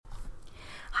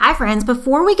Hi friends,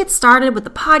 before we get started with the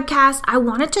podcast, I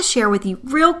wanted to share with you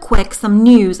real quick some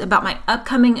news about my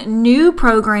upcoming new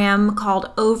program called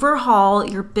Overhaul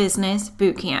Your Business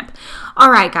Bootcamp.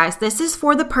 Alright guys, this is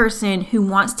for the person who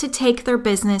wants to take their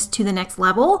business to the next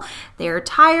level. They are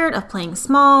tired of playing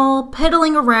small,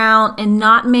 piddling around, and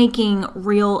not making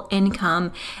real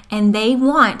income. And they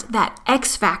want that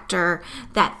X factor,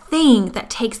 that thing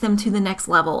that takes them to the next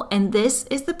level. And this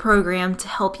is the program to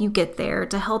help you get there,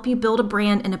 to help you build a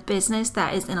brand and a business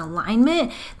that is in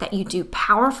alignment, that you do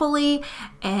powerfully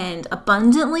and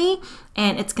abundantly.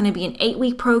 And it's going to be an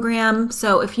 8-week program.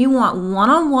 So if you want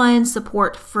one-on-one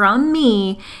support from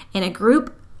me in a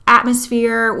group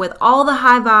atmosphere with all the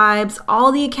high vibes,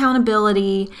 all the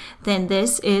accountability, then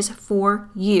this is for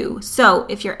you. So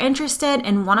if you're interested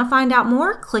and want to find out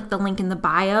more, click the link in the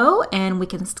bio and we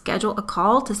can schedule a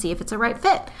call to see if it's a right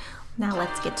fit. Now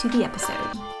let's get to the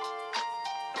episode.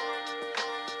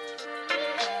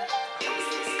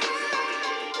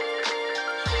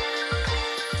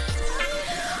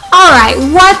 Alright,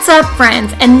 what's up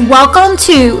friends, and welcome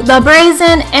to the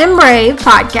Brazen and Brave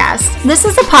podcast. This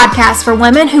is a podcast for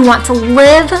women who want to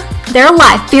live their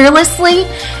life fearlessly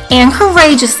and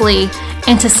courageously,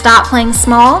 and to stop playing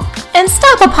small and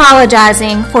stop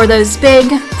apologizing for those big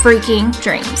freaking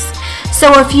dreams.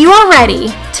 So if you are ready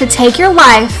to take your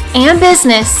life and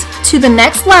business to the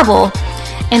next level,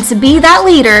 and to be that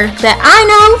leader that I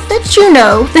know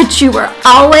that you were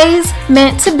always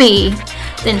meant to be,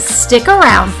 then stick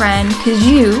around, friend, because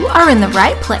you are in the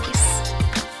right place.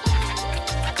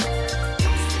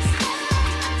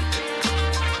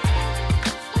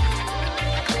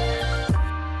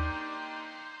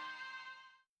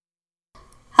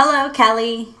 Hello,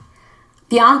 Kelly.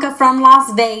 Bianca from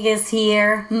Las Vegas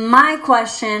here. My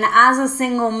question as a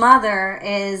single mother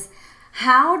is,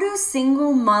 how do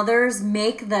single mothers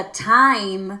make the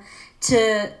time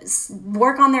to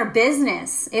work on their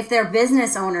business if they're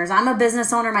business owners? I'm a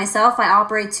business owner myself. I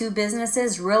operate 2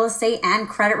 businesses, real estate and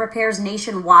credit repairs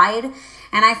nationwide.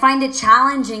 And I find it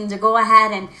challenging to go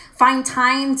ahead and find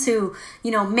time to,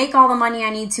 make all the money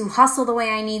I need to, hustle the way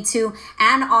I need to,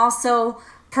 and also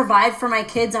provide for my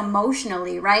kids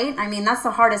emotionally, right? I mean, that's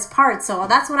the hardest part. So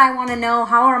that's what I want to know.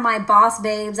 How are my boss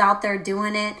babes out there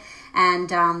doing it? And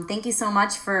thank you so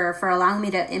much for allowing me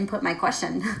to input my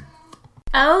question.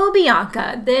 Oh,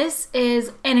 Bianca, this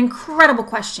is an incredible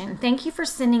question. Thank you for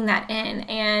sending that in.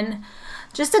 And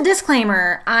just a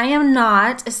disclaimer, I am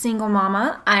not a single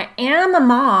mama. I am a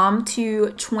mom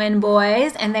to twin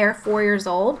boys, and they're 4 years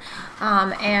old.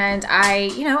 And I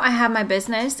have my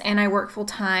business, and I work full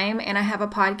time, and I have a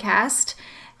podcast.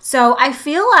 So I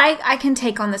feel like I can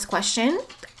take on this question.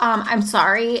 I'm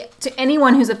sorry to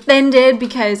anyone who's offended,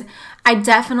 because I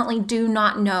definitely do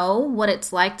not know what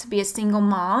it's like to be a single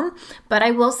mom, but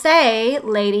I will say,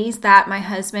 ladies, that my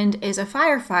husband is a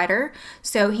firefighter,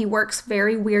 so he works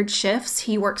very weird shifts.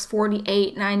 He works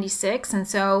 48, 96, and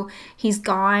so he's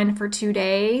gone for 2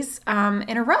 days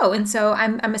in a row, and so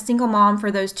I'm a single mom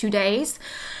for those 2 days.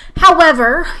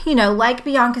 However, like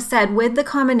Bianca said, with the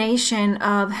combination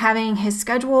of having his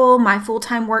schedule, my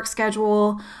full-time work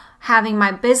schedule, having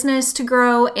my business to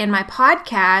grow, and my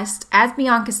podcast, as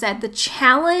Bianca said, the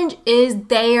challenge is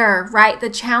there, right? The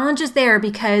challenge is there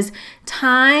because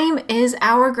time is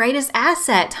our greatest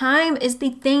asset. Time is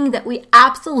the thing that we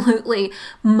absolutely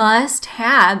must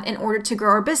have in order to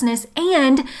grow our business.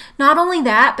 And not only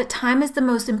that, but time is the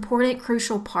most important,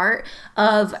 crucial part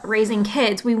of raising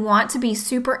kids. We want to be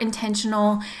super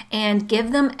intentional and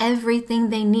give them everything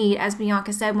they need, as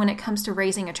Bianca said, when it comes to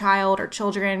raising a child or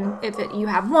children. If you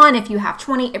have one, if you have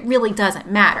 20, it really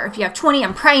doesn't matter. If you have 20,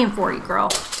 I'm praying for you, girl.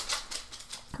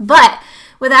 But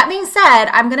with that being said,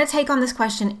 I'm going to take on this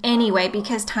question anyway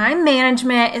because time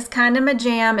management is kind of my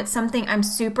jam. It's something I'm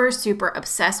super, super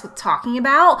obsessed with talking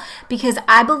about because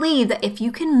I believe that if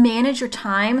you can manage your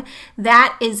time,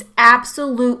 that is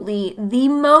absolutely the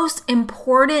most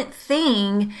important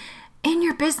thing in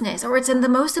your business, or it's in the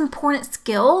most important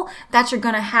skill that you're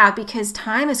going to have because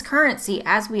time is currency,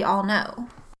 as we all know.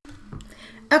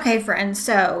 Okay, friends,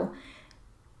 so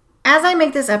as I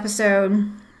make this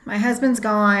episode, my husband's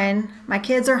gone, my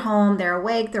kids are home, they're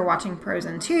awake, they're watching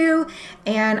Frozen 2,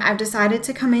 and I've decided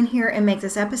to come in here and make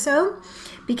this episode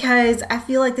because I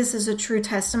feel like this is a true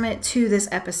testament to this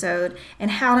episode and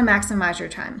how to maximize your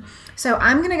time. So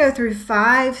I'm going to go through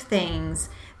 5 things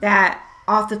that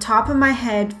off the top of my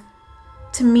head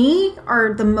to me,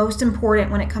 are the most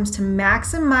important when it comes to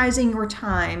maximizing your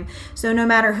time. So no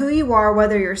matter who you are,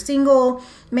 whether you're single,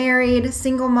 married,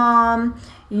 single mom,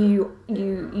 you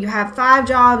have 5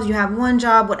 jobs, you have 1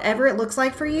 job, whatever it looks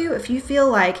like for you, if you feel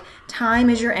like time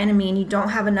is your enemy and you don't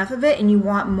have enough of it and you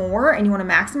want more and you want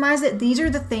to maximize it, these are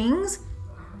the things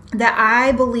that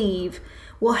I believe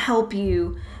will help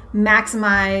you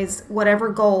maximize whatever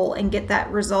goal and get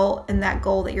that result and that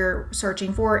goal that you're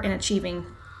searching for and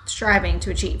striving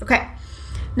to achieve. Okay.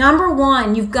 Number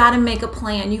 1, you've got to make a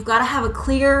plan. You've got to have a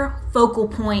clear focal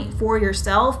point for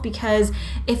yourself, because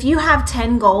if you have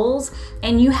 10 goals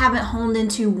and you haven't honed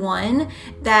into one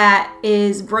that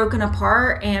is broken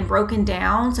apart and broken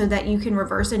down so that you can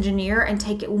reverse engineer and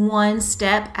take it one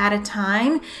step at a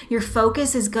time, your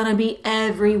focus is going to be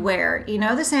everywhere. You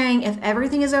know the saying, if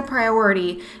everything is a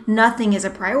priority, nothing is a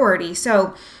priority.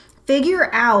 So figure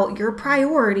out your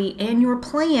priority and your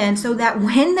plan so that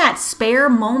when that spare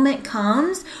moment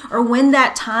comes, or when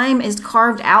that time is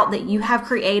carved out that you have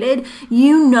created,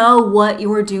 you know what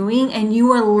you're doing and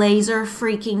you are laser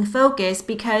freaking focused.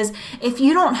 Because if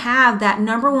you don't have that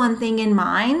number one thing in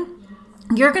mind,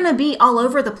 you're going to be all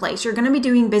over the place. You're going to be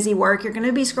doing busy work. You're going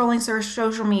to be scrolling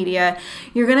social media.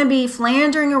 You're going to be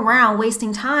philandering around,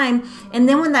 wasting time. And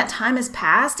then when that time has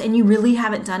passed and you really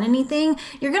haven't done anything,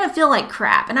 you're going to feel like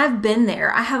crap. And I've been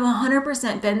there. I have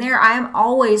 100% been there. I am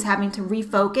always having to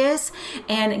refocus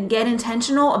and get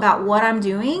intentional about what I'm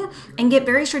doing and get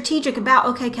very strategic about,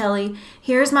 okay, Kelly,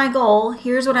 here's my goal.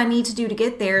 Here's what I need to do to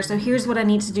get there. So here's what I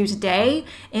need to do today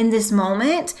in this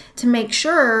moment to make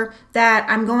sure that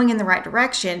I'm going in the right direction.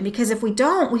 Because if we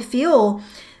don't, we feel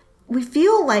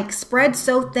like spread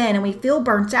so thin and we feel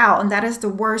burnt out, and that is the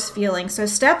worst feeling. So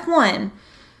step 1,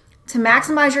 to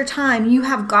maximize your time, you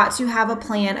have got to have a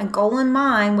plan, a goal in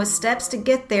mind with steps to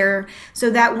get there, so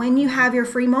that when you have your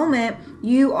free moment,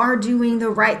 you are doing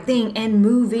the right thing and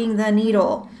moving the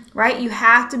needle, right? You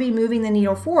have to be moving the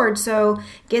needle forward. So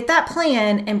get that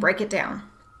plan and break it down.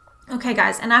 Okay,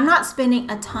 guys, and I'm not spending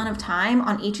a ton of time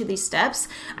on each of these steps.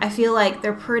 I feel like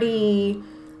they're pretty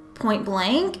point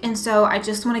blank, and so I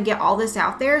just want to get all this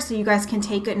out there so you guys can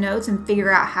take good notes and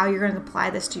figure out how you're going to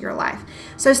apply this to your life.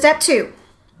 So step 2.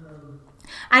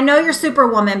 I know you're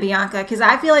Superwoman, Bianca, because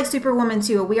I feel like Superwoman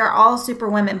too. We are all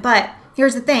Superwomen, but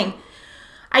here's the thing.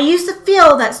 I used to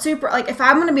feel that if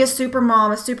I'm going to be a super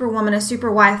mom, a superwoman, a super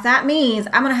wife, that means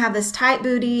I'm going to have this tight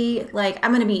booty, like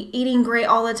I'm going to be eating great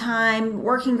all the time,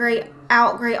 working great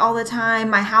all the time.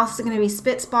 My house is going to be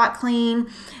spit spot clean.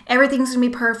 Everything's going to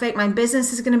be perfect. My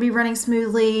business is going to be running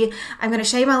smoothly. I'm going to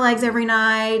shave my legs every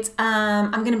night. My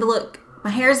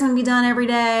hair is going to be done every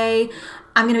day.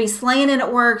 I'm going to be slaying it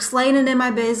at work, slaying it in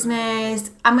my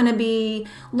business. I'm going to be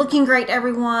looking great to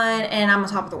everyone, and I'm on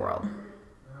top of the world.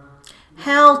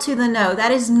 Hell to the no.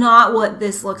 That is not what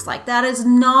this looks like. That is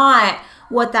not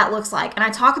what that looks like. And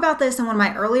I talk about this in one of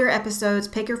my earlier episodes,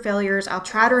 Pick Your Failures. I'll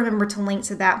try to remember to link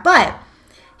to that. But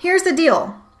here's the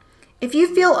deal. If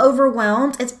you feel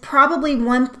overwhelmed, it's probably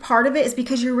one part of it is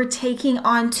because you were taking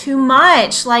on too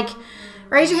much. Like,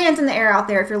 raise your hands in the air out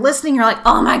there. If you're listening, you're like,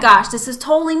 oh my gosh, this is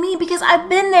totally me, because I've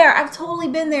been there. I've totally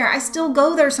been there. I still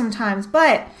go there sometimes.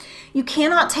 But you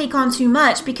cannot take on too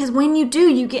much, because when you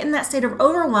do, you get in that state of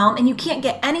overwhelm and you can't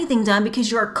get anything done because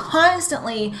you're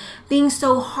constantly being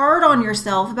so hard on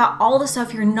yourself about all the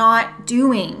stuff you're not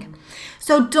doing.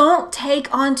 So don't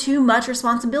take on too much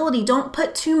responsibility. Don't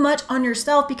put too much on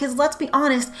yourself, because let's be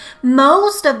honest,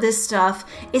 most of this stuff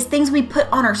is things we put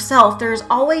on ourselves. There's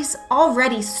always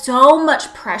already so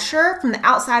much pressure from the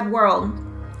outside world,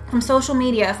 from social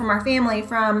media, from our family,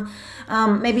 from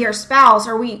maybe our spouse,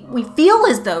 or we feel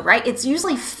as though, right? It's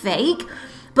usually fake,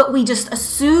 but we just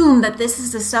assume that this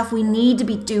is the stuff we need to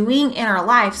be doing in our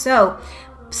life. So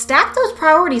stack those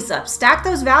priorities up, stack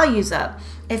those values up.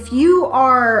 If you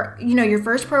are, your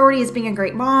first priority is being a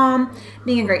great mom,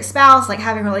 being a great spouse, like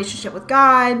having a relationship with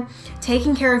God,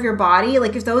 taking care of your body,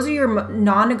 like if those are your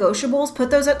non-negotiables, put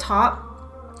those at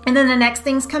top. And then the next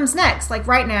things comes next. Like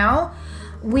right now,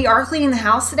 we are cleaning the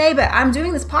house today, but I'm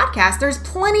doing this podcast. There's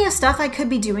plenty of stuff I could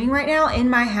be doing right now in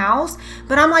my house,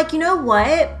 but I'm like, you know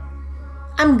what?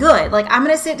 I'm good. Like, I'm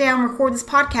going to sit down and record this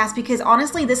podcast because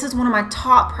honestly, this is one of my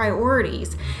top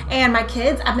priorities. And my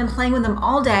kids, I've been playing with them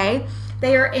all day.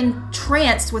 They are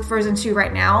entranced with Frozen 2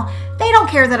 right now. They don't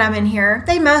care that I'm in here.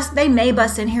 They may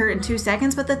bust in here in 2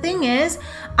 seconds, but the thing is,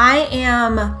 I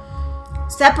am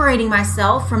separating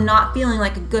myself from not feeling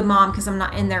like a good mom because I'm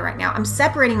not in there right now. I'm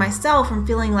separating myself from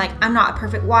feeling like I'm not a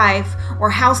perfect wife or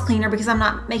house cleaner because I'm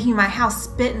not making my house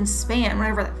spit and span,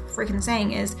 whatever that freaking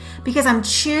saying is, because I'm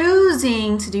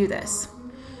choosing to do this.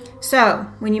 So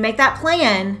when you make that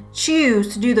plan,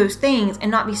 choose to do those things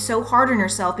and not be so hard on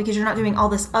yourself because you're not doing all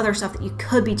this other stuff that you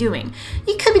could be doing.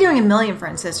 You could be doing a million,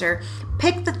 friend, sister.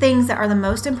 Pick the things that are the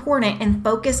most important and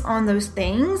focus on those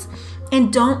things,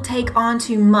 and don't take on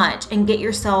too much and get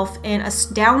yourself in a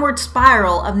downward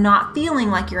spiral of not feeling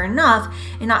like you're enough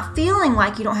and not feeling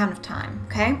like you don't have enough time,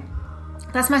 okay?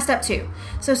 That's my step 2.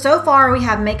 So far we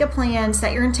have make a plan,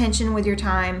 set your intention with your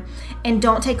time, and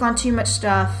don't take on too much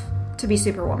stuff to be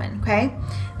Superwoman, okay?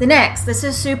 The next, this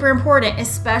is super important,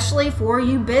 especially for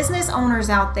you business owners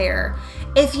out there.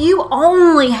 If you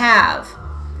only have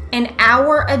an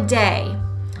hour a day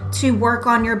to work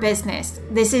on your business,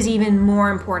 this is even more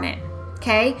important,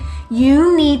 okay?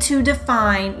 You need to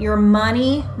define your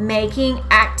money-making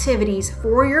activities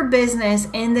for your business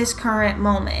in this current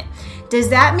moment. Does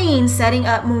that mean setting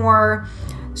up more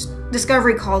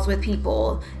discovery calls with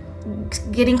people,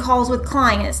 getting calls with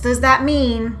clients? Does that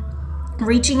mean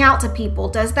reaching out to people?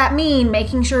 Does that mean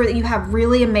making sure that you have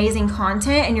really amazing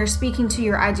content and you're speaking to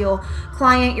your ideal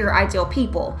client, your ideal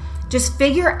people? Just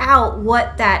figure out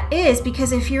what that is,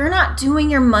 because if you're not doing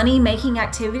your money-making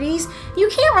activities, you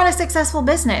can't run a successful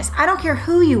business. I don't care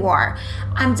who you are.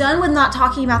 I'm done with not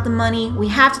talking about the money. We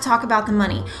have to talk about the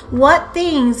money. What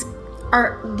things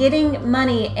are getting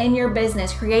money in your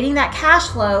business, creating that cash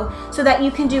flow so that you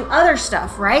can do other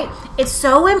stuff, right? It's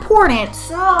so important,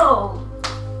 so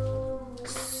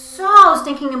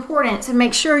stinking important to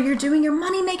make sure you're doing your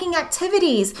money-making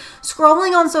activities.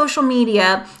 Scrolling on social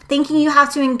media, thinking you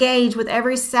have to engage with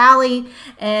every Sally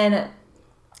and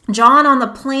John on the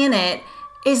planet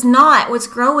is not what's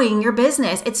growing your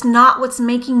business. It's not what's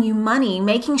making you money.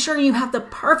 Making sure you have the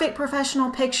perfect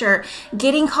professional picture,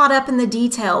 getting caught up in the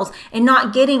details, and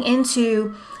not getting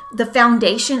into the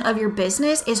foundation of your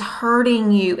business is hurting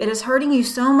you. It is hurting you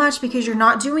so much because you're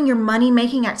not doing your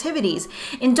money-making activities.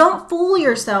 And don't fool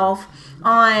yourself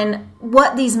on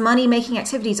what these money-making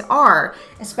activities are,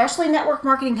 especially network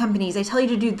marketing companies. They tell you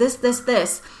to do this, this,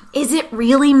 this. Is it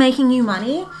really making you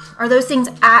money? Are those things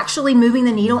actually moving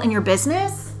the needle in your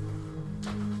business?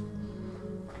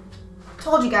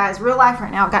 Told you guys, real life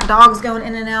right now. I've got dogs going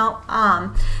in and out.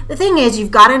 The thing is,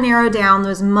 you've got to narrow down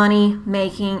those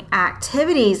money-making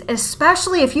activities,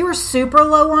 especially if you are super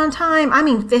low on time. I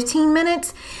mean, 15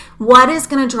 minutes. What is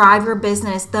going to drive your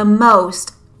business the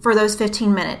most for those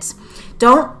 15 minutes?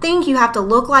 Don't think you have to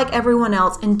look like everyone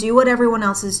else and do what everyone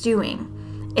else is doing.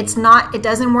 It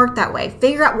doesn't work that way.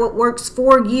 Figure out what works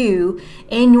for you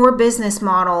in your business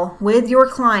model with your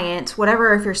clients,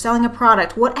 whatever, if you're selling a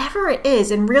product, whatever it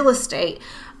is in real estate.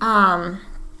 I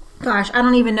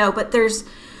don't even know, but there's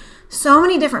so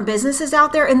many different businesses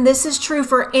out there, and this is true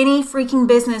for any freaking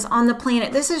business on the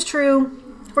planet. This is true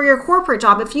for your corporate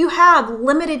job. If you have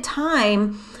limited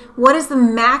time, what is the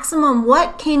maximum?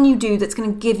 What can you do that's going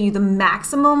to give you the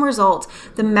maximum results,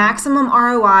 the maximum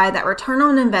ROI, that return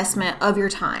on investment of your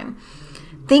time?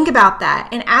 Think about that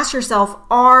and ask yourself,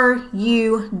 are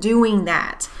you doing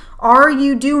that? Are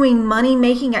you doing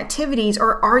money-making activities,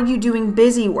 or are you doing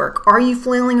busy work? Are you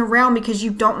flailing around because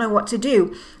you don't know what to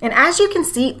do? And as you can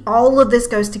see, all of this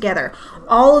goes together.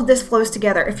 All of this flows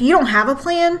together. If you don't have a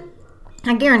plan,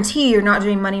 I guarantee you're not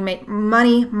doing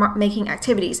money-making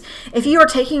activities. If you are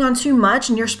taking on too much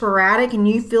and you're sporadic and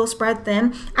you feel spread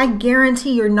thin, I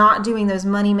guarantee you're not doing those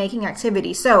money-making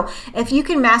activities. So if you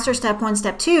can master step 1,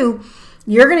 step 2,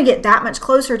 you're going to get that much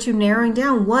closer to narrowing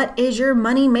down what is your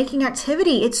money-making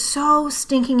activity. It's so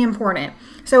stinking important.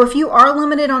 So if you are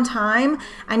limited on time,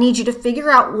 I need you to figure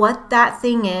out what that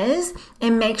thing is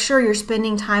and make sure you're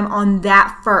spending time on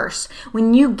that first.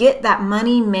 When you get that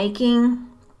money-making,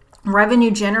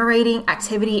 revenue generating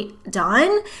activity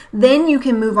done, then you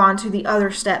can move on to the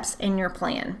other steps in your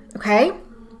plan. Okay,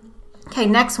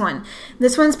 next one.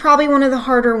 This one's probably one of the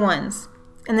harder ones,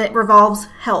 and it revolves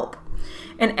help.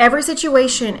 And every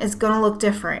situation is going to look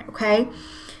different, okay?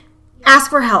 Ask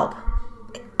for help.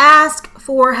 Ask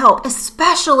for help,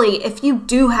 especially if you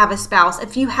do have a spouse,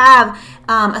 if you have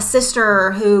a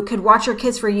sister who could watch your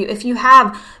kids for you, if you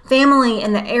have family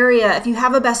in the area, if you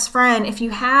have a best friend, if you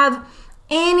have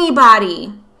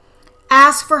anybody.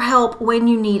 Ask for help when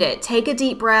you need it. Take a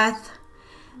deep breath,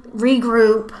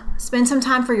 regroup, spend some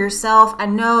time for yourself. I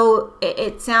know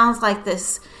it sounds like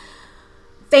this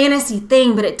fantasy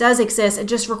thing, but it does exist. It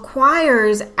just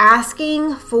requires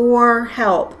asking for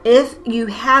help if you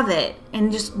have it,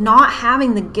 and just not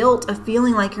having the guilt of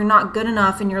feeling like you're not good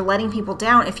enough and you're letting people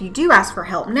down if you do ask for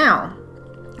help. Now,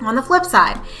 on the flip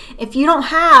side, if you don't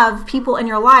have people in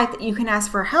your life that you can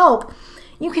ask for help,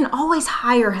 you can always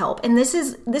hire help. And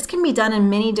this can be done in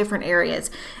many different areas.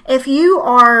 If you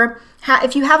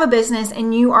have a business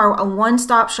and you are a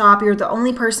one-stop shop, you're the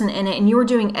only person in it, and you are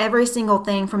doing every single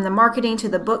thing from the marketing to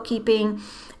the bookkeeping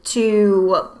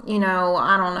to,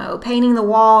 painting the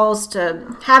walls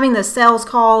to having the sales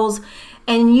calls,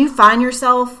 and you find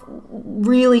yourself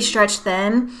really stretched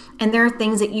thin, and there are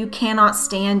things that you cannot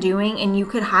stand doing, and you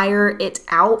could hire it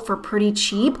out for pretty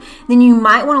cheap, then you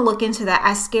might want to look into that,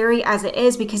 as scary as it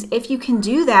is, because if you can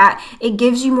do that, it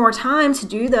gives you more time to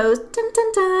do those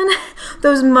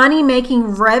those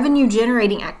money-making,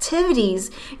 revenue-generating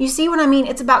activities. You see what I mean?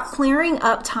 It's about clearing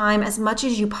up time as much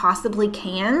as you possibly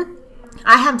can.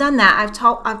 I have done that.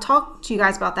 I've talked to you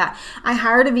guys about that. I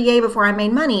hired a VA before I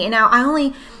made money, and now I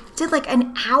only did like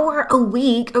an hour a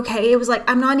week. Okay, it was like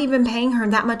I'm not even paying her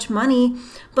that much money,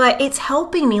 but it's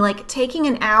helping me. Like taking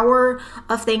an hour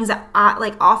of things that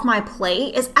off my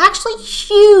plate is actually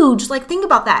huge. Like think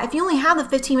about that. If you only have the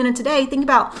 15 minutes a day, think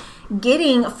about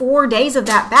getting 4 days of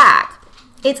that back.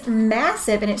 It's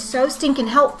massive, and it's so stinking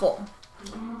helpful.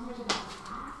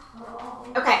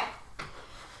 Okay.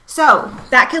 So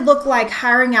that could look like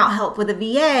hiring out help with a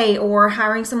VA or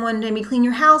hiring someone to maybe clean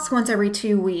your house once every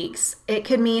 2 weeks. It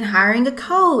could mean hiring a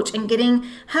coach and getting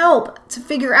help to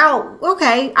figure out,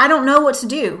 okay, I don't know what to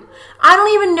do. I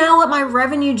don't even know what my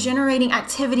revenue generating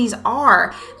activities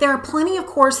are. There are plenty of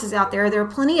courses out there. There are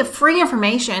plenty of free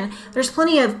information. There's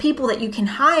plenty of people that you can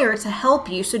hire to help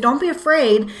you. So don't be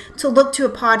afraid to look to a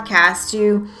podcast,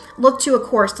 to look to a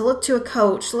course, to look to a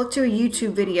coach, to look to a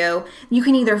YouTube video. You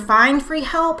can either find free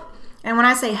help, and when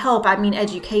I say help, I mean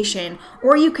education,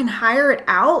 or you can hire it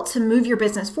out to move your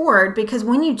business forward, because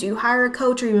when you do hire a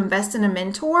coach or you invest in a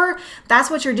mentor,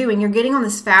 that's what you're doing. You're getting on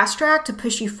this fast track to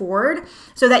push you forward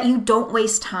so that you don't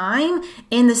waste time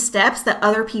in the steps that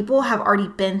other people have already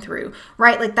been through,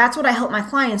 right? Like that's what I help my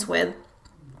clients with.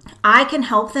 I can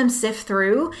help them sift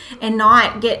through and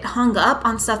not get hung up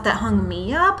on stuff that hung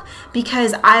me up,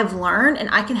 because I've learned, and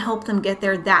I can help them get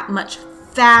there that much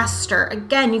faster.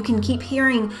 Again, you can keep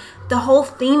hearing the whole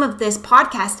theme of this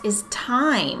podcast is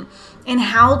time and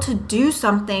how to do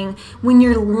something when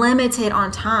you're limited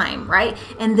on time, right?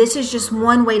 And this is just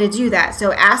one way to do that.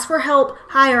 So ask for help,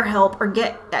 hire help, or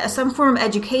get some form of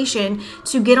education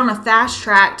to get on a fast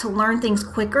track to learn things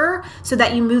quicker so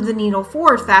that you move the needle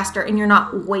forward faster and you're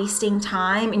not wasting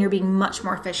time and you're being much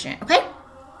more efficient, okay?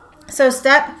 So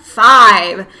step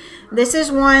 5. This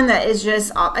is one that is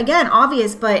just, again,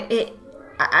 obvious, but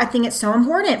I think it's so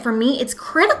important. For me, it's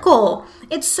critical.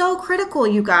 It's so critical,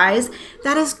 you guys.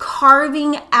 That is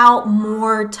carving out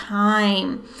more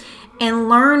time and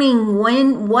learning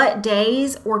what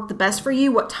days work the best for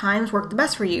you, what times work the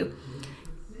best for you.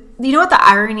 You know what the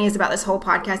irony is about this whole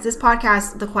podcast? This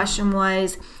podcast, the question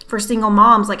was for single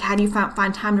moms, like, how do you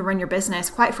find time to run your business?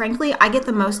 Quite frankly, I get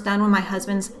the most done when my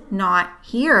husband's not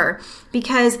here,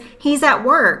 because he's at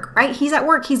work, right? He's at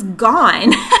work. He's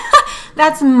gone.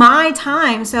 That's my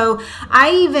time. So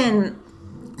I even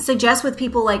suggest with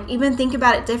people, like, even think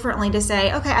about it differently to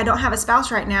say, okay, I don't have a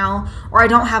spouse right now, or I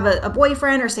don't have a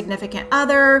boyfriend or significant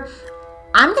other.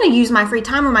 I'm going to use my free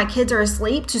time when my kids are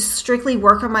asleep to strictly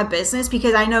work on my business,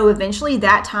 because I know eventually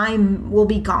that time will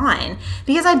be gone,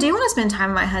 because I do want to spend time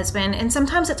with my husband. And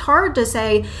sometimes it's hard to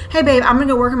say, hey babe, I'm going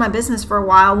to go work on my business for a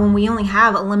while when we only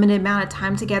have a limited amount of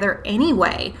time together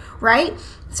anyway, right?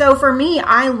 So for me,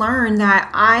 I learned that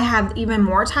I have even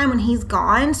more time when he's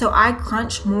gone. So I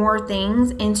crunch more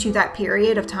things into that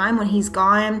period of time when he's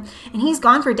gone, and he's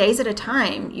gone for days at a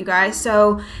time, you guys.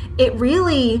 So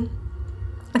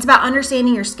it's about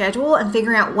understanding your schedule and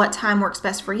figuring out what time works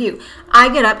best for you. I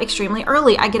get up extremely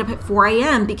early. I get up at 4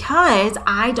 a.m. because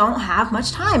I don't have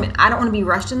much time, and I don't want to be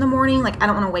rushed in the morning. Like, I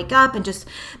don't want to wake up and just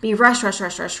be rush.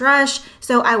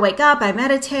 So I wake up, I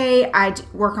meditate, I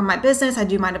work on my business, I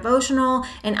do my devotional,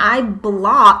 and I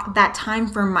block that time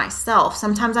for myself.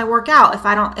 Sometimes I work out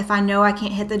if I know I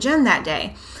can't hit the gym that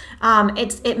day.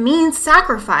 It means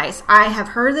sacrifice. I have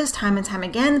heard this time and time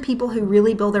again. The people who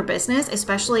really build their business,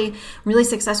 especially really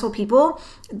successful people,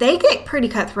 they get pretty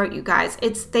cutthroat, you guys.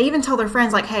 They even tell their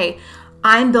friends, like, hey,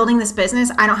 I'm building this business.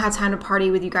 I don't have time to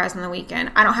party with you guys on the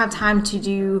weekend. I don't have time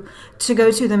to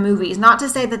go to the movies. Not to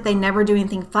say that they never do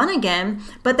anything fun again,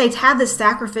 but they have this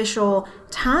sacrificial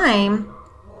time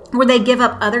where they give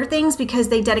up other things because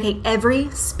they dedicate every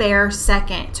spare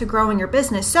second to growing your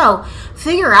business. So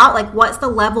figure out, like, what's the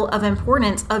level of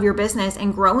importance of your business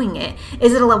and growing it.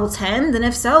 Is it a level 10? Then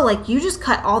if so, like, you just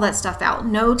cut all that stuff out.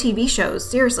 No TV shows.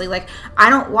 Seriously, like, I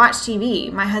don't watch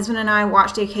TV. My husband and I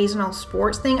watch the occasional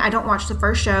sports thing. I don't watch the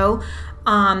first show.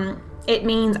 It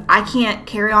means I can't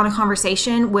carry on a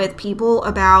conversation with people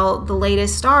about the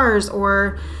latest stars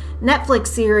or Netflix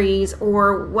series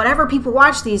or whatever people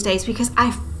watch these days because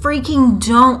I freaking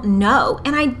don't know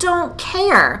and I don't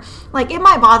care. Like, it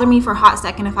might bother me for a hot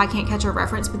second if I can't catch a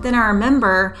reference, but then I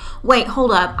remember, wait,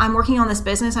 hold up, I'm working on this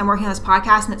business, I'm working on this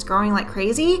podcast, and it's growing like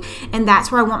crazy, and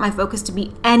that's where I want my focus to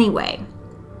be anyway.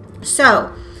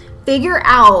 So figure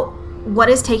out what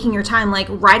is taking your time. Like,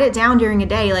 write it down during a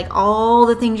day, like all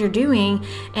the things you're doing,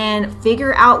 and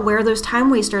figure out where those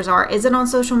time wasters are. Is it on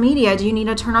social media? Do you need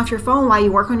to turn off your phone while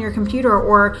you work on your computer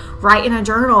or write in a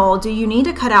journal? Do you need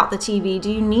to cut out the TV?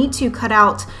 Do you need to cut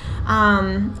out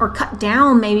or cut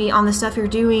down maybe on the stuff you're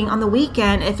doing on the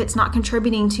weekend if it's not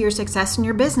contributing to your success in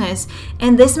your business?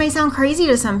 And this may sound crazy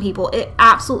to some people. It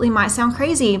absolutely might sound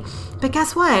crazy, but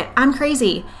guess what? I'm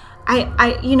crazy.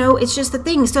 It's just the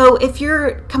thing. So if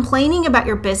you're complaining about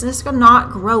your business not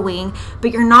growing,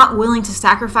 but you're not willing to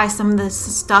sacrifice some of the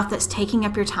stuff that's taking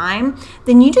up your time,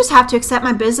 then you just have to accept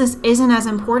my business isn't as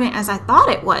important as I thought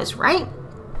it was, right?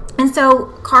 And so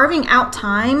carving out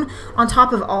time on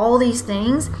top of all these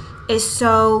things is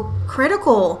so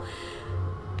critical.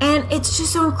 And it's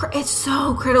just so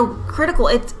critical.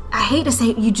 I hate to say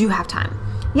it, you do have time.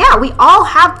 Yeah, we all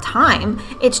have time.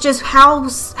 It's just how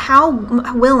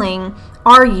willing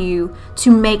are you to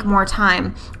make more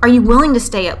time? Are you willing to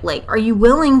stay up late? Are you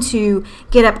willing to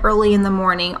get up early in the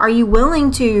morning? Are you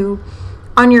willing to,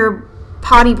 on your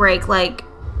potty break, like,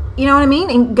 you know what I mean?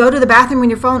 And go to the bathroom on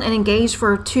your phone and engage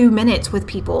for 2 minutes with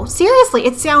people. Seriously,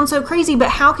 it sounds so crazy, but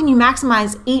how can you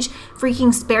maximize each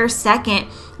freaking spare second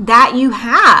that you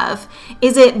have?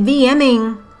 Is it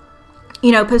VMing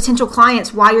potential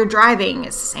clients while you're driving?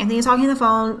 It's the same thing as talking on the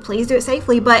phone. Please do it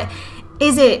safely. But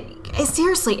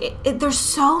seriously, there's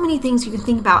so many things you can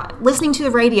think about. Listening to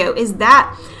the radio, is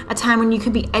that a time when you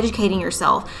could be educating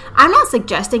yourself? I'm not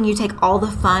suggesting you take all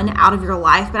the fun out of your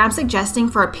life, but I'm suggesting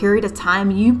for a period of time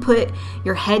you put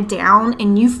your head down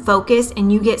and you focus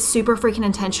and you get super freaking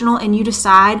intentional and you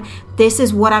decide, this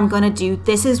is what I'm going to do,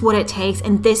 this is what it takes,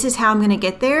 and this is how I'm going to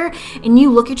get there. And you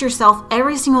look at yourself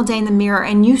every single day in the mirror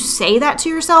and you say that to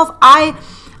yourself. I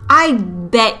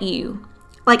bet you,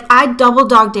 like, I double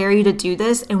dog dare you to do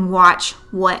this and watch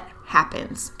what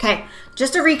happens. Okay,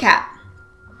 just to recap.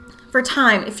 For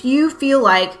time, if you feel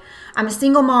like I'm a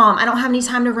single mom, I don't have any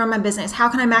time to run my business, how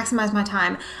can I maximize my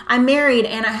time? I'm married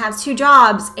and I have 2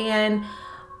 jobs and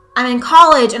I'm in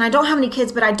college and I don't have any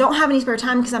kids, but I don't have any spare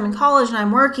time because I'm in college and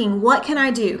I'm working. What can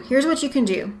I do? Here's what you can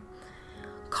do.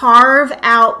 Carve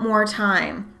out more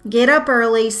time. Get up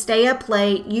early, stay up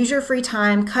late, use your free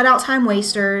time, cut out time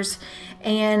wasters,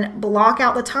 and block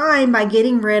out the time by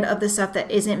getting rid of the stuff that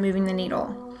isn't moving the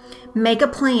needle. Make a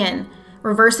plan.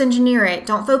 Reverse engineer it.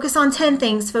 Don't focus on 10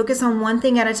 things. Focus on one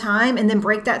thing at a time and then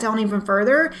break that down even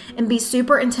further and be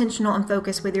super intentional and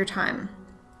focused with your time.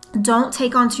 Don't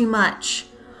take on too much.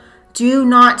 Do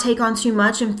not take on too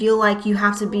much and feel like you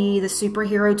have to be the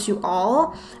superhero to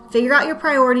all. Figure out your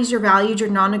priorities, your values, your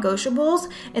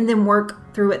non-negotiables, and then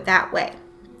work through it that way.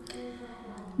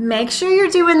 Make sure you're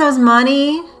doing those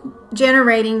revenue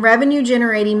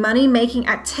generating, money making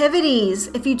activities.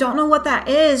 If you don't know what that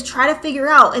is, try to figure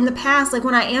out in the past, like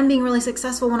when I am being really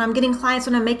successful, when I'm getting clients,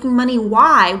 when I'm making money,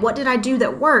 why? What did I do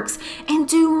that works? And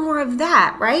do more of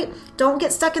that, right? Don't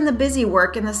get stuck in the busy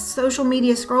work and the social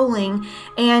media scrolling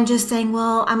and just saying,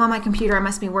 well, I'm on my computer, I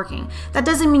must be working. That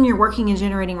doesn't mean you're working and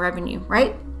generating revenue,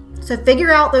 right? So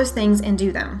figure out those things and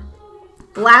do them.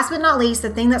 Last but not least, the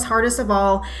thing that's hardest of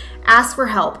all, ask for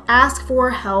help. Ask for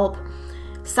help.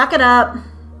 Suck it up.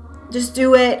 Just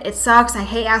do it. It sucks. I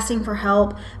hate asking for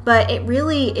help, but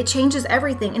it changes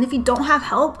everything. And if you don't have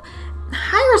help,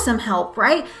 hire some help,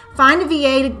 right? Find a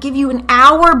VA to give you an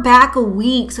hour back a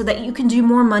week so that you can do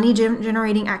more money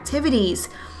generating activities.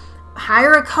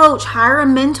 Hire a coach, hire a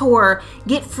mentor,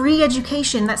 get free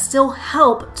education that still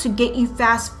help to get you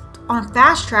on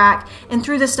fast track and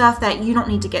through the stuff that you don't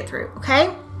need to get through,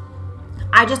 okay?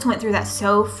 I just went through that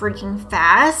so freaking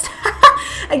fast.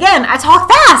 Again, I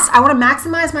talk fast. I want to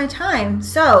maximize my time.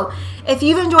 So if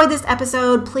you've enjoyed this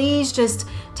episode, please just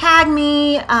tag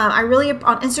me.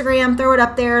 On Instagram, throw it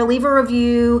up there, leave a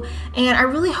review. And I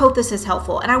really hope this is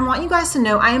helpful. And I want you guys to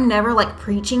know I am never like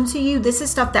preaching to you. This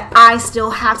is stuff that I still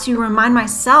have to remind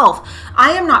myself.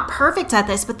 I am not perfect at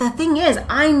this, but the thing is,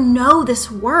 I know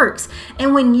this works.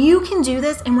 And when you can do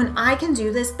this and when I can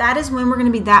do this, that is when we're going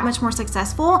to be that much more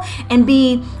successful and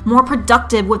be more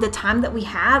productive with the time that we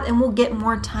have, and we'll get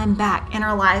more time back in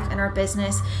our life and our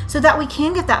business so that we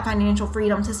can get that financial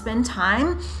freedom to spend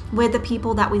time with the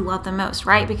people that we love the most,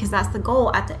 right? Because that's the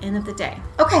goal at the end of the day.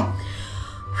 Okay.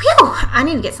 Whew, I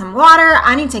need to get some water.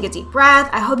 I need to take a deep breath.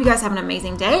 I hope you guys have an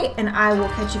amazing day, and I will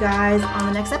catch you guys on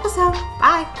the next episode.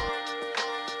 Bye.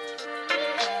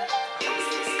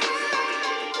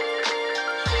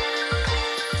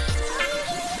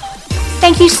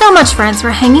 Thank you so much, friends,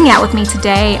 for hanging out with me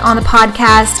today on the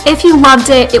podcast. If you loved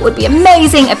it, it would be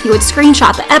amazing if you would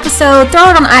screenshot the episode,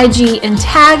 throw it on IG, and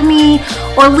tag me,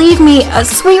 or leave me a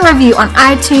sweet review on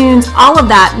iTunes. All of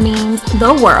that means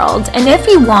the world. And if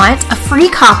you want a free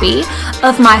copy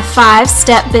of my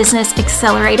 5-Step Business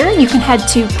Accelerator, you can head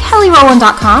to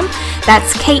KellyRowland.com.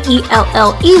 That's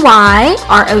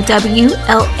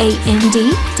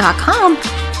Kelleyrowland.com.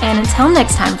 And until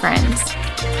next time, friends,